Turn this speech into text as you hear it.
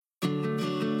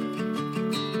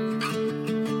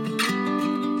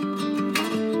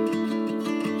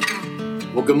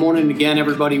Well, good morning again,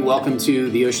 everybody. Welcome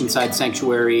to the Oceanside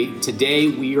Sanctuary. Today,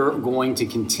 we are going to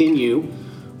continue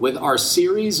with our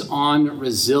series on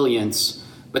resilience.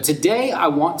 But today, I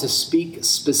want to speak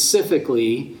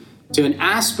specifically to an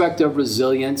aspect of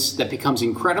resilience that becomes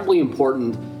incredibly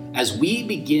important as we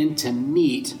begin to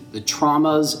meet the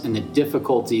traumas and the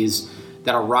difficulties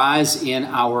that arise in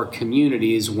our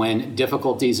communities when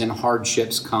difficulties and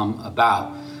hardships come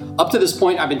about. Up to this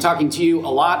point, I've been talking to you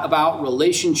a lot about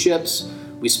relationships.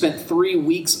 We spent 3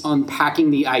 weeks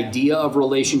unpacking the idea of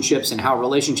relationships and how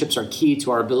relationships are key to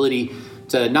our ability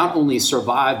to not only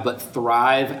survive, but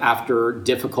thrive after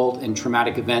difficult and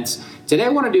traumatic events. Today, I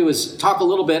want to do is talk a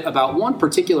little bit about one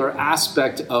particular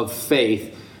aspect of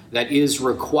faith that is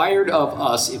required of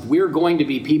us if we're going to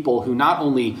be people who not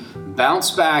only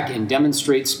bounce back and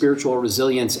demonstrate spiritual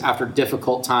resilience after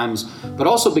difficult times, but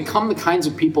also become the kinds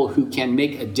of people who can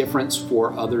make a difference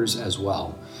for others as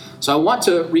well. So I want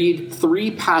to read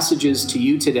 3 passages to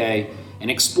you today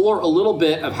and explore a little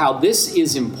bit of how this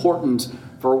is important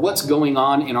for what's going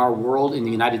on in our world in the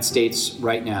United States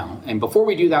right now. And before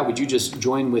we do that, would you just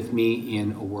join with me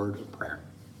in a word of prayer?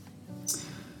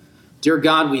 Dear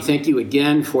God, we thank you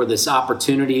again for this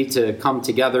opportunity to come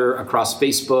together across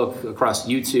Facebook, across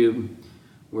YouTube.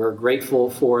 We're grateful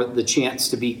for the chance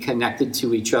to be connected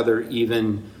to each other,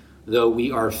 even though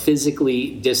we are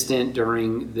physically distant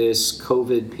during this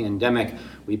COVID pandemic.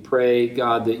 We pray,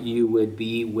 God, that you would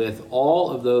be with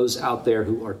all of those out there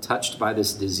who are touched by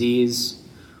this disease.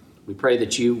 We pray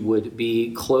that you would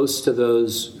be close to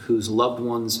those whose loved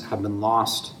ones have been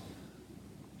lost.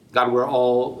 God, we're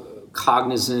all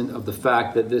cognizant of the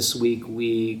fact that this week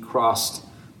we crossed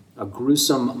a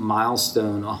gruesome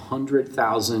milestone,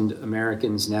 100,000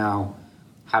 Americans now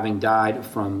having died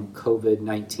from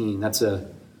COVID-19. That's a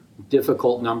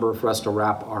difficult number for us to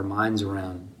wrap our minds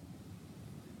around.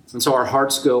 And so our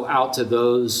hearts go out to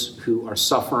those who are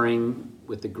suffering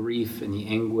with the grief and the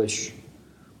anguish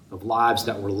of lives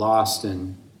that were lost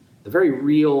and the very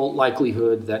real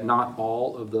likelihood that not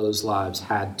all of those lives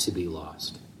had to be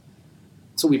lost.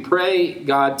 So we pray,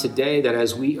 God, today that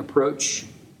as we approach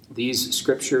these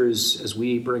scriptures, as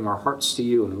we bring our hearts to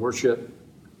you in worship,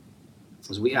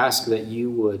 as we ask that you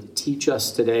would teach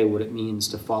us today what it means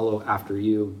to follow after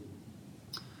you,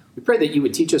 we pray that you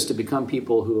would teach us to become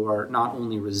people who are not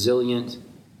only resilient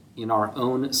in our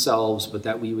own selves, but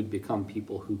that we would become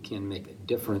people who can make a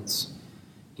difference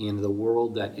in the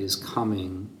world that is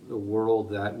coming, the world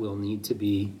that will need to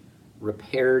be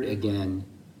repaired again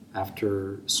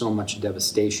after so much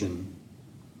devastation.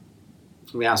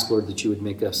 We ask, Lord, that you would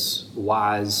make us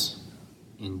wise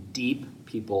and deep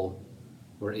people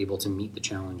who are able to meet the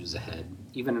challenges ahead,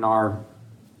 even in our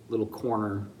little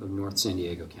corner of North San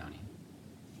Diego County.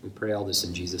 We pray all this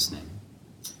in Jesus' name.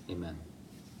 Amen.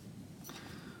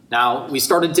 Now, we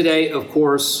started today, of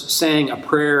course, saying a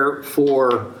prayer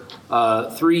for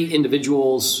 3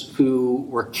 individuals who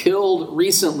were killed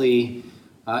recently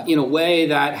in a way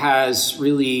that has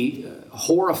really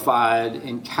horrified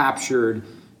and captured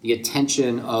the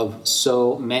attention of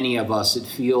so many of us. It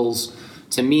feels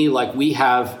to me like we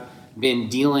have been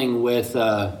dealing with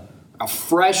a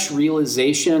fresh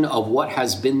realization of what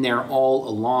has been there all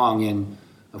along. And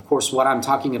of course, what I'm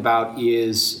talking about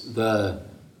is the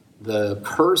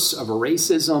curse of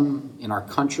racism in our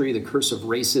country, the curse of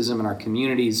racism in our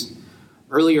communities.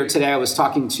 Earlier today, I was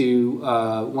talking to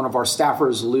one of our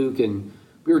staffers, Luke, and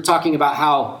we were talking about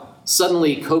how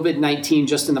suddenly COVID-19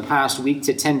 just in the past week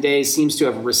to 10 days seems to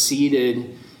have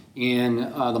receded in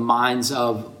the minds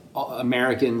of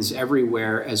Americans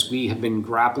everywhere as we have been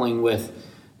grappling with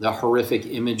the horrific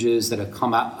images that have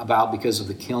come about because of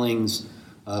the killings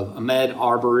of Ahmaud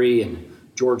Arbery and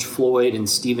George Floyd and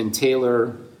Stephen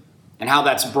Taylor, and how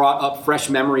that's brought up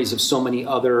fresh memories of so many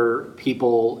other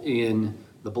people in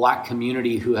the Black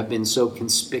community who have been so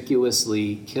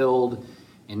conspicuously killed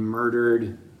and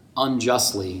murdered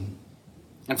unjustly.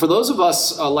 And for those of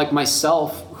us like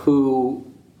myself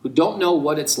who don't know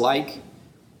what it's like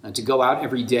to go out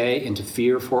every day and to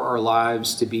fear for our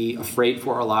lives, to be afraid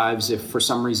for our lives if for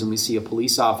some reason we see a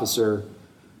police officer,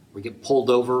 we get pulled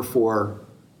over for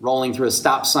rolling through a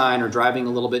stop sign or driving a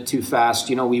little bit too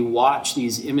fast. You know, we watch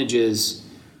these images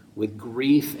with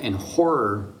grief and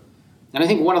horror. And I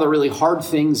think one of the really hard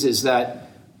things is that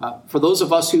for those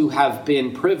of us who have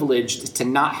been privileged to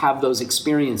not have those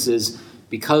experiences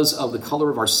because of the color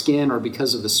of our skin or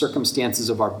because of the circumstances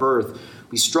of our birth,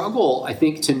 we struggle, I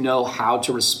think, to know how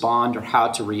to respond or how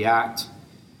to react.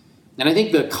 And I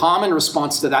think the common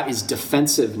response to that is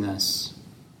defensiveness.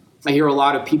 I hear a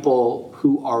lot of people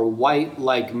who are white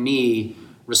like me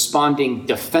responding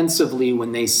defensively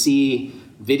when they see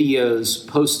videos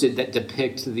posted that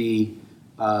depict the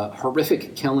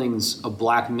horrific killings of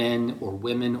black men or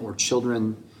women or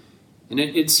children. And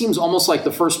it seems almost like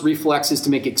the first reflex is to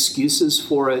make excuses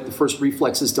for it. The first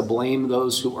reflex is to blame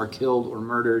those who are killed or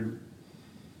murdered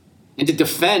and to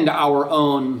defend our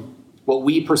own, what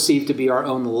we perceive to be our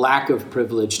own lack of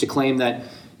privilege, to claim that,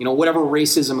 whatever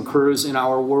racism occurs in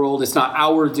our world, it's not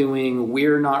our doing.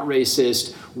 We're not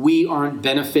racist. We aren't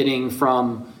benefiting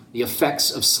from the effects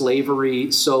of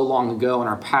slavery so long ago in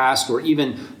our past, or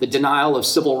even the denial of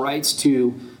civil rights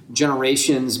to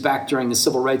generations back during the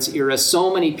civil rights era.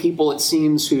 So many people, it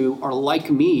seems, who are like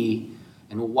me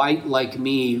and white like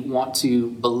me want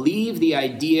to believe the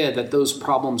idea that those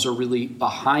problems are really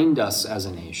behind us as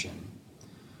a nation.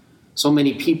 So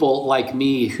many people like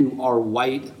me who are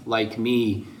white like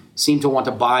me seem to want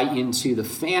to buy into the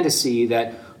fantasy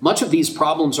that much of these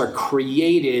problems are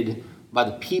created by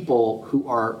the people who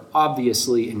are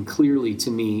obviously and clearly,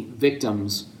 to me,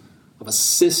 victims of a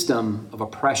system of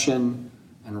oppression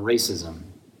and racism.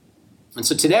 And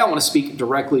so today I want to speak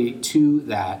directly to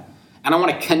that. And I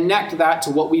want to connect that to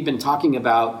what we've been talking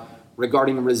about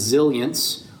regarding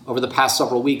resilience over the past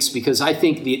several weeks, because I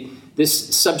think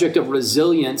this subject of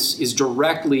resilience is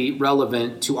directly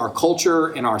relevant to our culture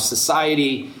and our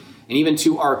society, and even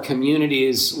to our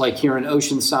communities like here in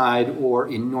Oceanside or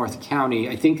in North County.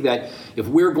 I think that if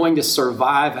we're going to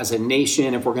survive as a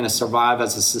nation, if we're going to survive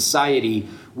as a society,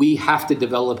 we have to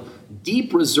develop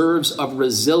deep reserves of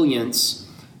resilience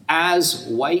as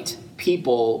white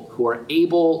people who are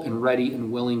able and ready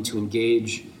and willing to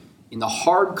engage in the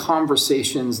hard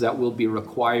conversations that will be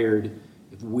required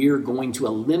if we're going to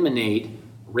eliminate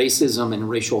racism and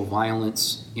racial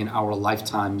violence in our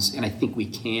lifetimes. And I think we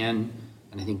can.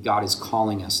 And I think God is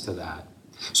calling us to that.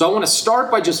 So I want to start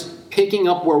by just picking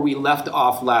up where we left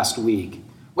off last week.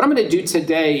 What I'm going to do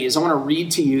today is I want to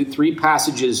read to you 3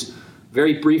 passages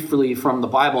very briefly from the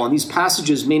Bible. And these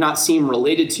passages may not seem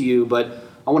related to you, but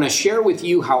I want to share with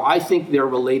you how I think they're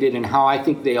related and how I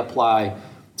think they apply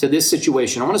to this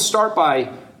situation. I want to start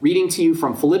by reading to you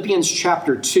from Philippians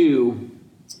chapter 2,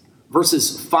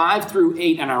 verses 5 through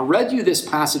 8, and I read you this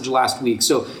passage last week,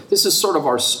 so this is sort of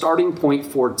our starting point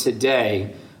for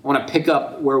today. I want to pick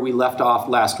up where we left off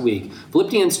last week.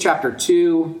 Philippians chapter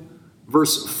 2,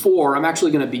 verse 4. I'm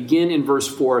actually going to begin in verse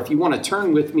 4. If you want to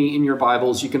turn with me in your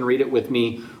Bibles, you can read it with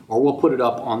me, or we'll put it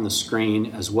up on the screen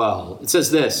as well. It says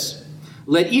this: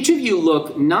 "Let each of you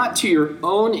look not to your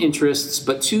own interests,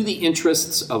 but to the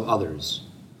interests of others.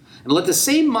 And let the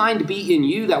same mind be in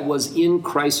you that was in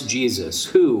Christ Jesus,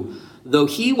 who, though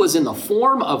he was in the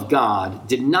form of God,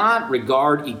 did not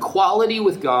regard equality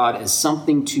with God as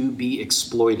something to be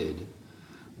exploited,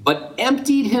 but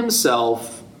emptied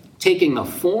himself, taking the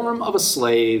form of a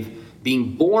slave,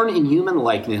 being born in human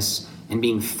likeness, and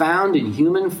being found in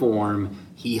human form,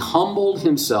 he humbled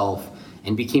himself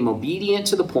and became obedient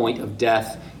to the point of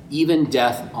death, even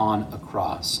death on a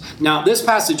cross." Now, this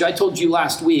passage I told you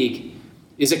last week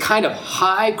is a kind of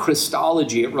high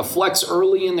Christology. It reflects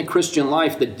early in the Christian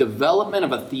life the development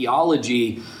of a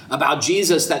theology about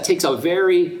Jesus that takes a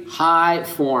very high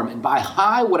form. And by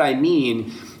high, what I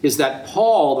mean is that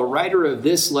Paul, the writer of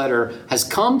this letter, has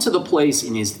come to the place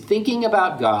in his thinking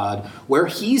about God where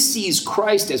he sees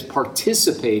Christ as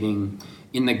participating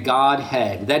in the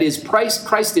Godhead. That is,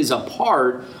 Christ is a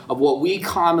part of what we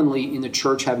commonly in the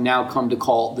church have now come to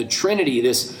call the Trinity,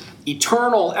 this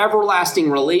eternal,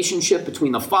 everlasting relationship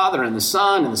between the Father and the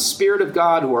Son and the Spirit of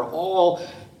God, who are all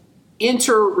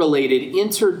interrelated,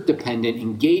 interdependent,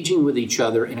 engaging with each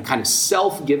other in a kind of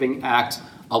self-giving act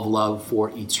of love for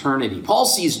eternity. Paul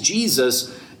sees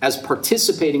Jesus as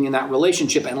participating in that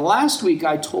relationship. And last week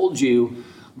I told you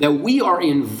that we are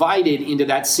invited into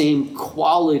that same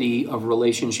quality of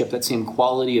relationship, that same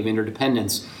quality of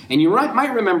interdependence. And you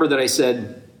might remember that I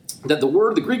said that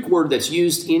the Greek word that's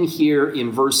used in here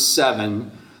in verse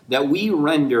 7, that we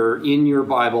render in your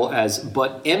Bible as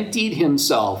 "but emptied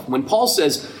himself." When Paul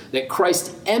says that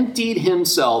Christ emptied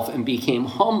himself and became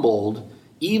humbled,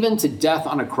 even to death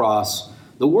on a cross,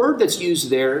 the word that's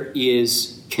used there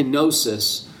is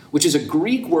kenosis, which is a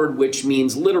Greek word which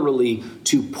means literally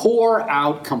to pour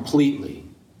out completely.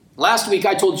 Last week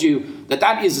I told you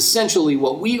that is essentially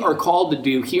what we are called to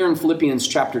do here in Philippians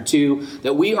chapter 2,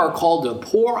 that we are called to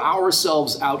pour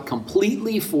ourselves out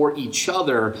completely for each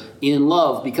other in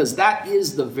love, because that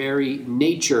is the very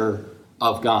nature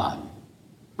of God.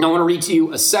 Now I want to read to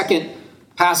you a second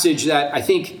passage that I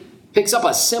think picks up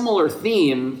a similar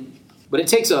theme, but it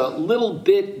takes a little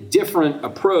bit different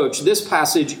approach. This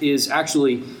passage is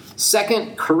actually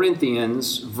 2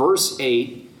 Corinthians verse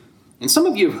 8. And some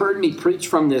of you have heard me preach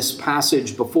from this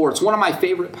passage before. It's one of my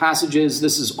favorite passages.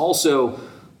 This is also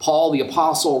Paul the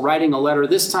Apostle writing a letter,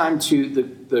 this time to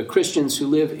the Christians who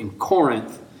live in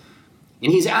Corinth.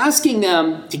 And he's asking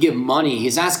them to give money.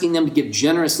 He's asking them to give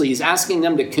generously. He's asking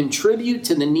them to contribute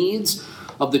to the needs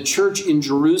of the church in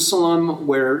Jerusalem,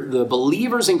 where the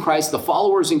believers in Christ, the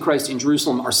followers in Christ in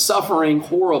Jerusalem, are suffering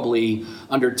horribly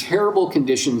under terrible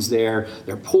conditions there.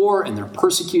 They're poor and they're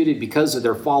persecuted because of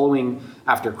their following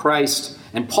after Christ.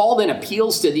 And Paul then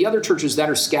appeals to the other churches that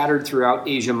are scattered throughout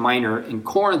Asia Minor, and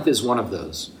Corinth is one of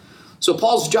those. So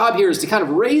Paul's job here is to kind of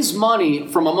raise money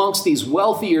from amongst these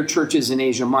wealthier churches in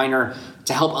Asia Minor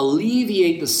to help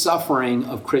alleviate the suffering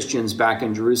of Christians back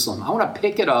in Jerusalem. I want to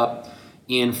pick it up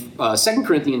in 2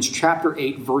 Corinthians chapter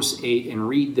 8, verse 8, and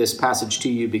read this passage to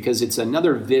you because it's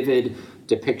another vivid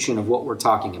depiction of what we're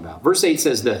talking about. Verse 8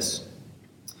 says this: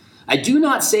 I do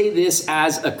not say this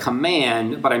as a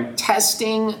command, but I'm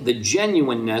testing the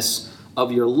genuineness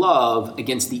of your love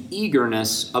against the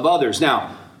eagerness of others.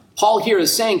 Now, Paul here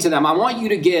is saying to them, I want you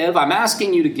to give, I'm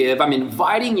asking you to give, I'm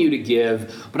inviting you to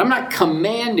give, but I'm not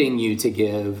commanding you to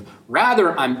give.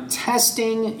 Rather, I'm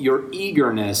testing your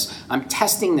eagerness. I'm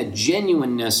testing the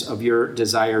genuineness of your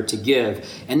desire to give.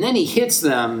 And then he hits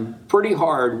them pretty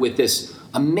hard with this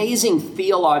amazing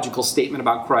theological statement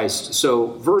about Christ.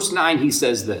 So verse 9, he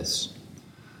says this: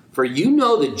 For you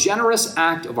know the generous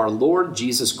act of our Lord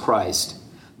Jesus Christ,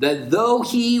 that though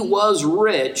he was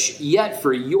rich, yet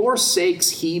for your sakes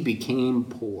he became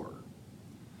poor,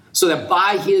 so that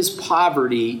by his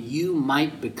poverty you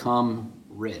might become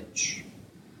rich.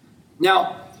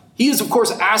 Now, he is, of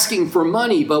course, asking for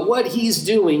money, but what he's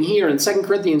doing here in 2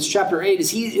 Corinthians chapter 8 is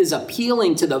he is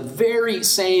appealing to the very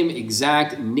same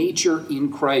exact nature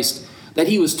in Christ that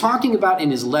he was talking about in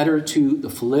his letter to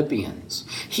the Philippians.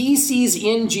 He sees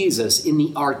in Jesus, in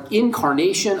the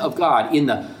incarnation of God, in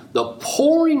the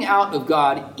pouring out of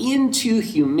God into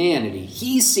humanity,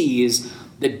 he sees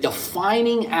the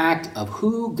defining act of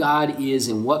who God is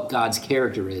and what God's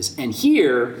character is. And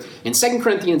here in 2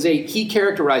 Corinthians 8, he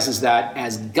characterizes that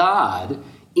as God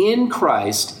in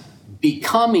Christ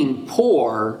becoming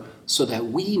poor so that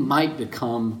we might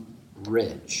become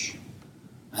rich.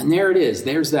 And there it is.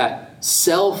 There's that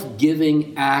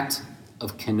self-giving act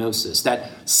of kenosis, that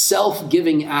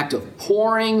self-giving act of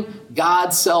pouring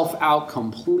God's self out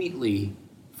completely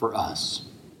for us.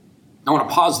 I want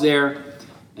to pause there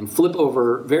and flip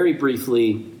over very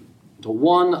briefly to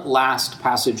one last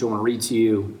passage I want to read to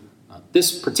you.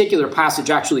 This particular passage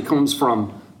actually comes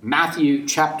from Matthew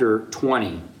chapter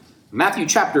 20. Matthew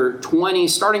chapter 20,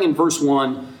 starting in verse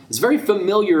 1, is a very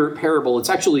familiar parable. It's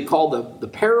actually called the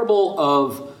parable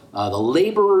of the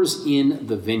laborers in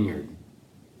the vineyard.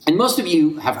 And most of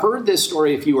you have heard this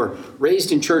story if you were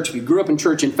raised in church, if you grew up in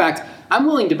church. In fact, I'm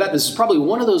willing to bet this is probably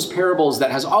one of those parables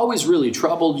that has always really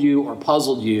troubled you or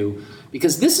puzzled you,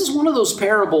 because this is one of those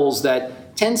parables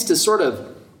that tends to sort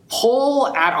of pull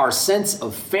at our sense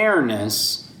of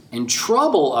fairness and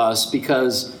trouble us,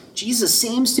 because Jesus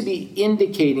seems to be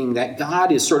indicating that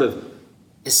God is sort of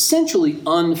essentially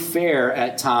unfair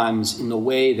at times in the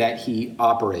way that he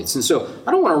operates. And so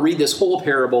I don't want to read this whole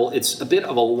parable. It's a bit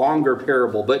of a longer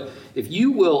parable, but if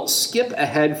you will skip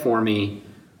ahead for me,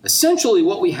 essentially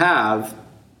what we have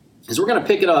is we're going to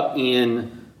pick it up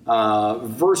in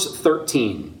verse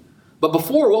 13. But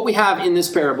before, what we have in this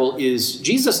parable is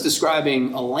Jesus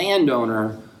describing a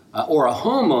landowner or a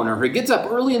homeowner who gets up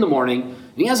early in the morning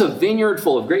and he has a vineyard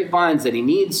full of grapevines that he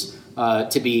needs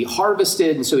to be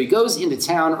harvested. And so he goes into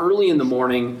town early in the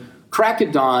morning, crack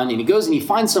of dawn, and he goes and he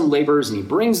finds some laborers and he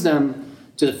brings them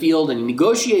to the field and he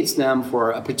negotiates them for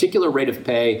a particular rate of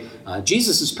pay.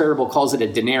 Jesus' parable calls it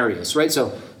a denarius, right?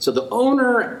 So the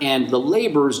owner and the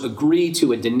laborers agree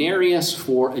to a denarius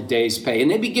for a day's pay,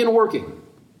 and they begin working.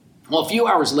 Well, a few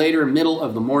hours later, middle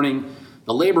of the morning,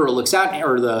 the laborer looks out,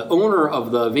 or the owner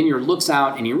of the vineyard looks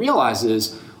out, and he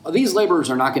realizes, these laborers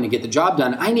are not going to get the job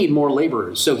done. I need more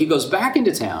laborers. So he goes back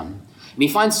into town, and he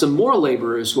finds some more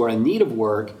laborers who are in need of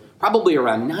work, probably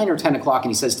around 9 or 10 o'clock,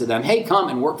 and he says to them, hey, come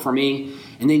and work for me.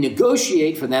 And they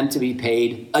negotiate for them to be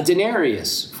paid a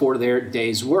denarius for their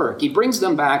day's work. He brings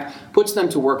them back, puts them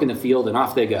to work in the field, and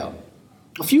off they go.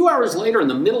 A few hours later, in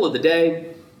the middle of the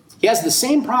day, he has the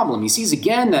same problem. He sees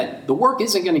again that the work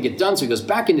isn't going to get done, so he goes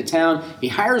back into town. He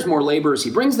hires more laborers.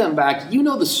 He brings them back. You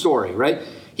know the story, right?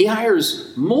 He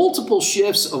hires multiple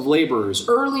shifts of laborers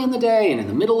early in the day and in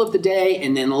the middle of the day,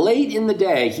 and then late in the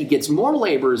day, he gets more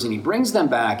laborers and he brings them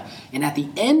back. And at the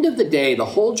end of the day, the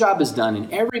whole job is done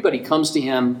and everybody comes to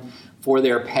him for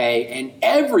their pay, and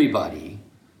everybody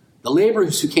The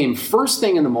laborers who came first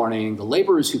thing in the morning, the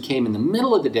laborers who came in the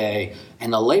middle of the day,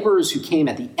 and the laborers who came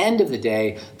at the end of the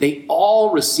day, they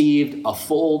all received a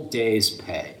full day's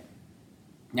pay.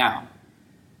 Now,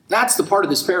 that's the part of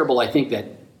this parable I think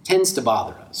that tends to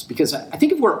bother us, because I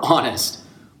think if we're honest,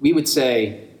 we would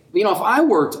say, if I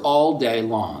worked all day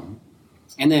long,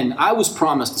 and then I was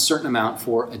promised a certain amount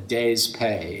for a day's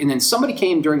pay, and then somebody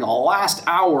came during the last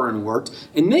hour and worked,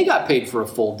 and they got paid for a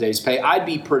full day's pay, I'd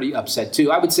be pretty upset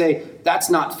too. I would say that's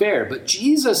not fair. But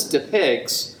Jesus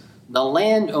depicts the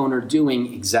landowner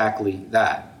doing exactly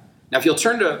that. Now, if you'll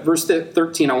turn to verse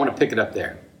 13, I want to pick it up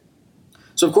there.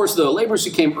 So, of course, the laborers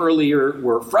who came earlier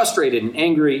were frustrated and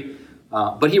angry,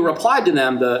 but he replied to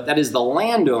them, that is the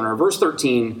landowner, verse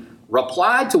 13,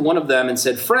 replied to one of them and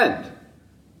said, "Friend,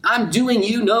 I'm doing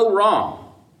you no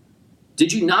wrong.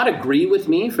 Did you not agree with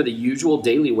me for the usual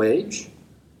daily wage?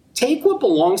 Take what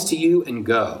belongs to you and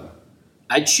go.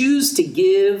 I choose to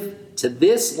give to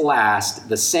this last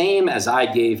the same as I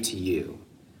gave to you.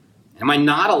 Am I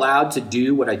not allowed to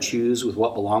do what I choose with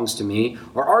what belongs to me?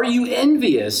 Or are you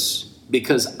envious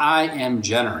because I am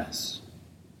generous?"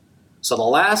 So the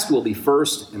last will be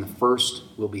first and the first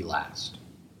will be last.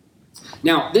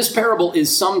 Now, this parable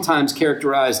is sometimes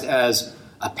characterized as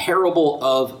a parable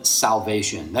of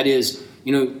salvation. That is,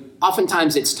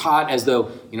 oftentimes it's taught as though,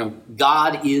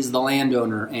 God is the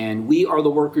landowner and we are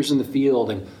the workers in the field,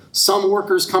 and some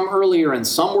workers come earlier and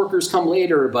some workers come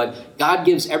later, but God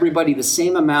gives everybody the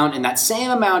same amount, and that same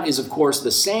amount is, of course,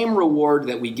 the same reward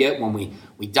that we get when we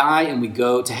die and we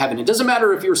go to heaven. It doesn't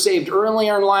matter if you're saved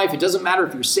earlier in life. It doesn't matter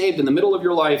if you're saved in the middle of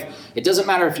your life. It doesn't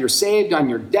matter if you're saved on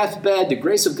your deathbed. The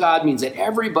grace of God means that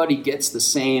everybody gets the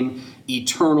same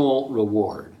eternal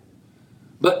reward.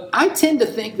 But I tend to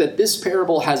think that this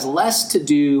parable has less to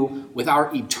do with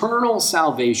our eternal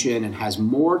salvation and has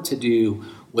more to do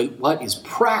with what is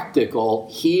practical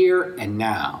here and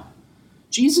now.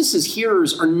 Jesus'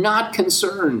 hearers are not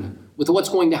concerned with what's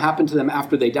going to happen to them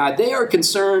after they die. They are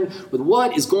concerned with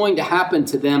what is going to happen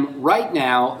to them right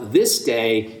now, this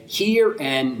day, here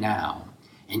and now.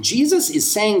 And Jesus is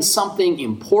saying something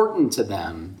important to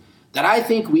them that I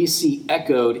think we see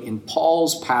echoed in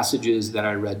Paul's passages that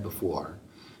I read before.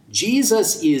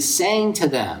 Jesus is saying to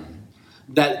them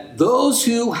that those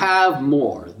who have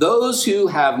more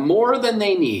than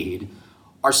they need,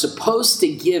 are supposed to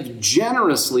give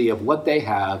generously of what they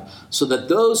have so that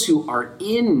those who are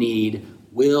in need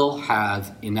will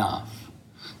have enough.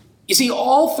 You see,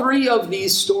 all three of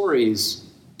these stories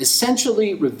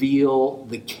essentially reveal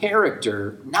the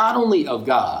character not only of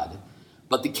God,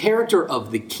 but the character of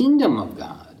the kingdom of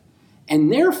God.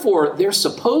 And therefore, they're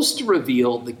supposed to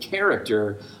reveal the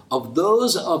character of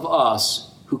those of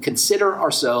us who consider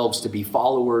ourselves to be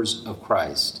followers of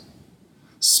Christ.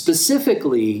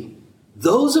 Specifically,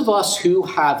 those of us who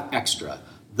have extra,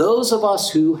 those of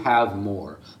us who have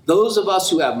more, those of us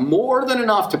who have more than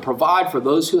enough to provide for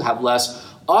those who have less,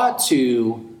 ought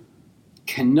to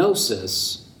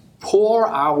kenosis, pour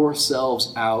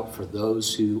ourselves out for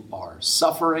those who are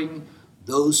suffering,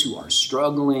 those who are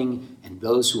struggling, and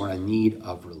those who are in need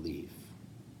of relief.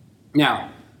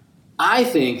 Now, I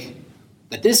think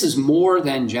that this is more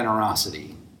than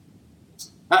generosity.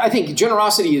 I think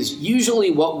generosity is usually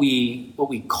what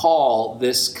we call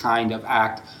this kind of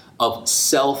act of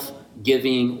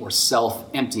self-giving or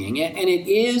self-emptying. And it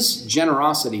is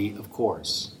generosity, of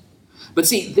course. But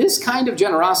see, this kind of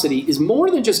generosity is more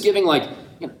than just giving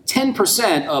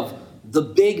 10% of the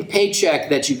big paycheck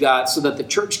that you got so that the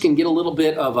church can get a little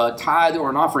bit of a tithe or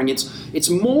an offering. It's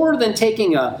more than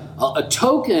taking a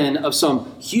token of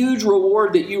some huge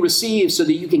reward that you receive so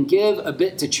that you can give a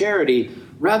bit to charity.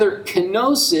 Rather,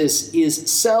 kenosis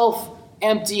is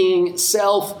self-emptying,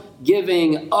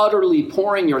 self-giving, utterly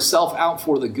pouring yourself out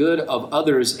for the good of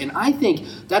others. And I think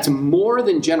that's more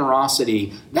than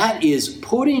generosity. That is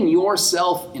putting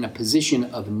yourself in a position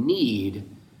of need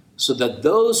so that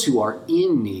those who are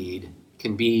in need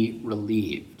can be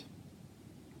relieved.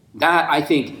 That, I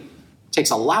think,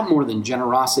 takes a lot more than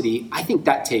generosity. I think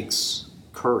that takes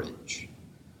courage.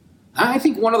 And I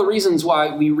think one of the reasons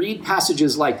why we read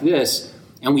passages like this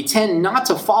and we tend not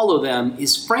to follow them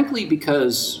is frankly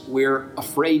because we're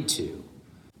afraid to.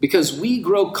 Because we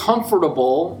grow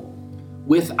comfortable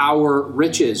with our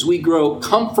riches. We grow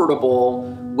comfortable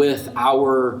with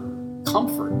our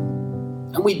comfort.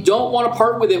 And we don't want to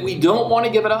part with it. We don't want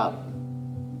to give it up.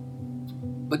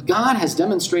 But God has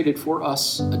demonstrated for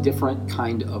us a different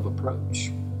kind of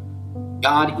approach.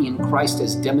 God in Christ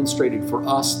has demonstrated for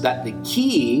us that the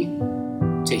key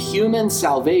to human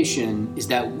salvation is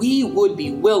that we would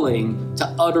be willing to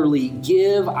utterly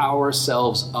give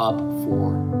ourselves up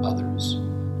for others.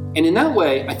 And in that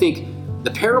way, I think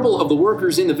the parable of the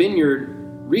workers in the vineyard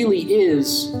really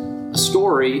is a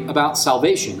story about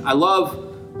salvation. I love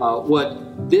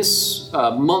what this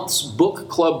month's book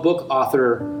club book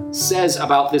author says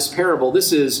about this parable.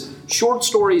 This is Short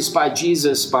Stories by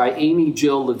Jesus by Amy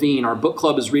Jill Levine. Our book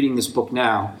club is reading this book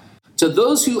now. To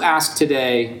those who ask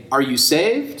today, are you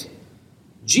saved?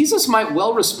 Jesus might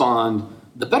well respond,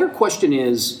 the better question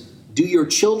is, do your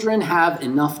children have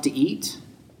enough to eat?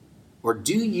 Or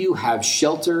do you have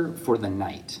shelter for the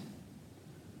night?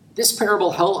 This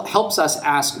parable helps us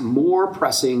ask more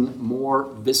pressing, more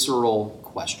visceral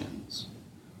questions.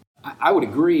 I would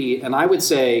agree, and I would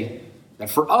say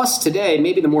that for us today,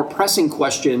 maybe the more pressing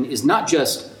question is not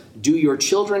just, do your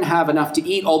children have enough to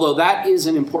eat? Although that is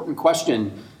an important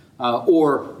question.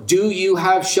 Or do you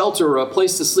have shelter or a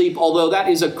place to sleep? Although that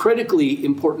is a critically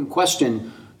important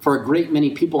question for a great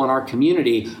many people in our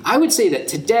community. I would say that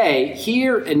today,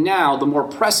 here and now, the more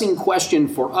pressing question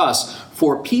for us,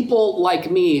 for people like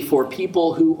me, for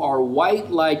people who are white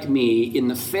like me, in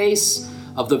the face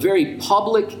of the very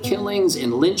public killings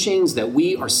and lynchings that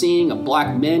we are seeing of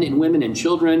black men and women and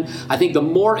children, I think the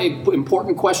more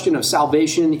important question of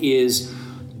salvation is,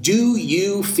 do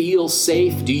you feel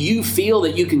safe? Do you feel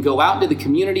that you can go out into the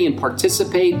community and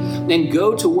participate and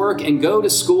go to work and go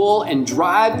to school and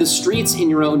drive the streets in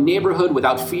your own neighborhood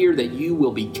without fear that you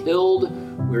will be killed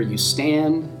where you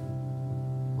stand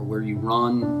or where you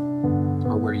run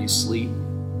or where you sleep?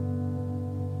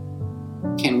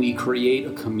 Can we create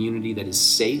a community that is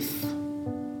safe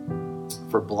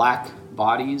for black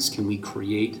bodies? Can we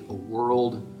create a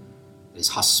world that is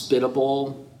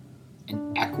hospitable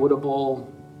and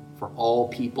equitable for all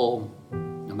people,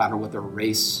 no matter what their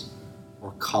race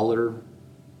or color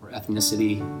or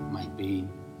ethnicity might be?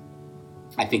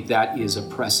 I think that is a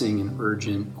pressing and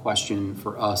urgent question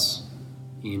for us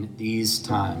in these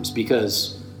times,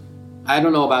 because I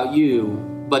don't know about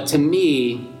you, but to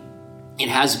me, it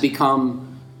has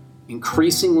become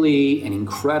increasingly and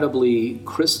incredibly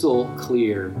crystal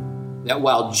clear that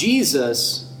while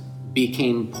Jesus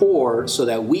became poor so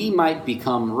that we might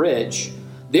become rich,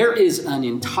 there is an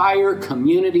entire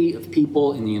community of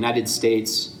people in the United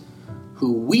States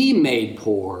who we made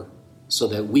poor so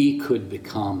that we could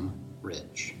become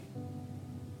rich.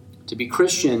 To be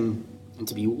Christian and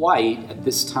to be white at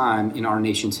this time in our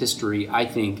nation's history, I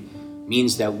think,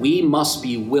 means that we must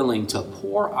be willing to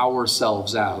pour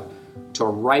ourselves out to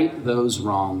right those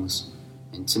wrongs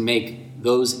and to make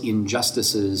those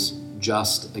injustices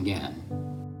just again.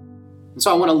 And so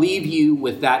I want to leave you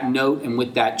with that note and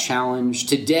with that challenge.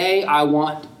 Today, I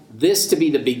want this to be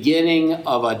the beginning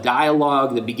of a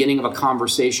dialogue, the beginning of a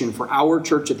conversation for our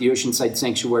church at the Oceanside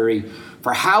Sanctuary,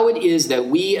 for how it is that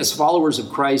we as followers of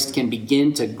Christ can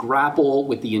begin to grapple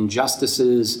with the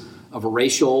injustices of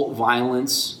racial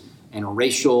violence and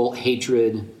racial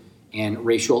hatred and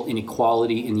racial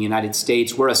inequality in the United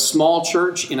States. We're a small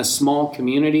church in a small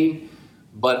community,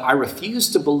 but I refuse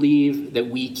to believe that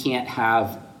we can't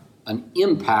have an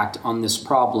impact on this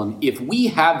problem if we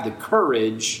have the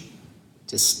courage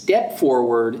to step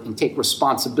forward and take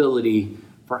responsibility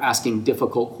for asking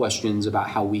difficult questions about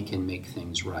how we can make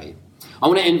things right. I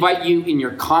want to invite you in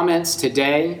your comments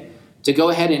today to go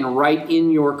ahead and write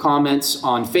in your comments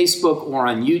on Facebook or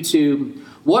on YouTube.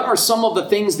 What are some of the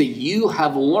things that you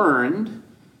have learned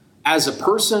as a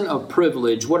person of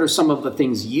privilege? What are some of the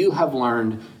things you have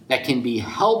learned that can be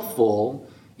helpful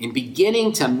in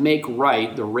beginning to make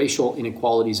right the racial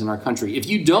inequalities in our country? If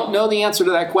you don't know the answer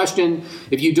to that question,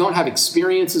 if you don't have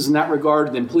experiences in that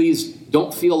regard, then please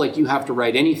don't feel like you have to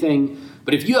write anything.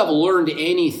 But if you have learned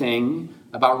anything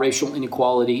about racial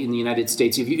inequality in the United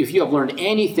States, if you have learned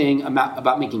anything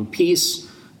about making peace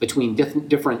between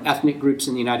different ethnic groups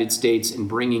in the United States and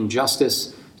bringing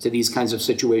justice to these kinds of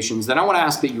situations, then I want to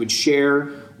ask that you would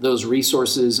share those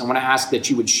resources. I want to ask that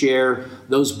you would share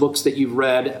those books that you've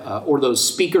read or those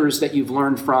speakers that you've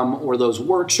learned from or those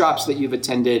workshops that you've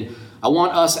attended. I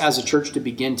want us as a church to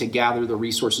begin to gather the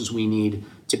resources we need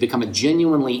to become a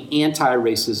genuinely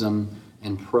anti-racism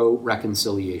and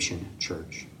pro-reconciliation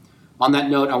church. On that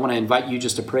note, I want to invite you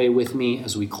just to pray with me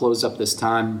as we close up this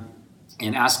time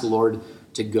and ask the Lord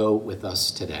to go with us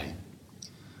today.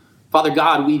 Father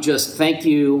God, we just thank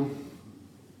you.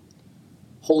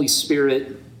 Holy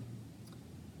Spirit,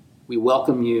 we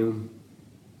welcome you.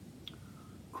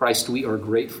 Christ, we are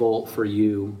grateful for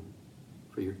you,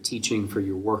 for your teaching, for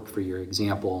your work, for your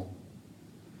example.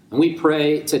 And we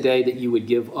pray today that you would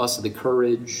give us the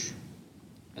courage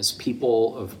as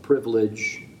people of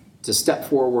privilege to step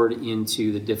forward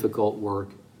into the difficult work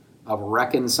of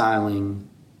reconciling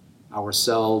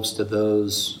ourselves to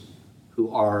those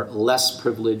who are less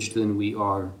privileged than we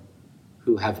are,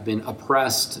 who have been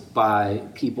oppressed by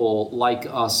people like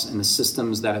us and the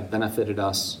systems that have benefited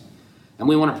us. And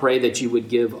we want to pray that you would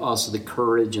give us the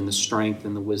courage and the strength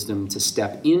and the wisdom to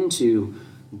step into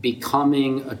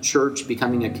becoming a church,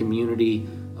 becoming a community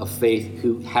of faith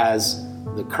who has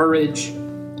the courage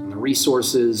and the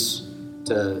resources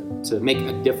to make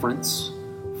a difference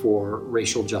for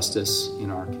racial justice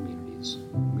in our communities.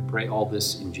 We pray all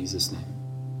this in Jesus' name.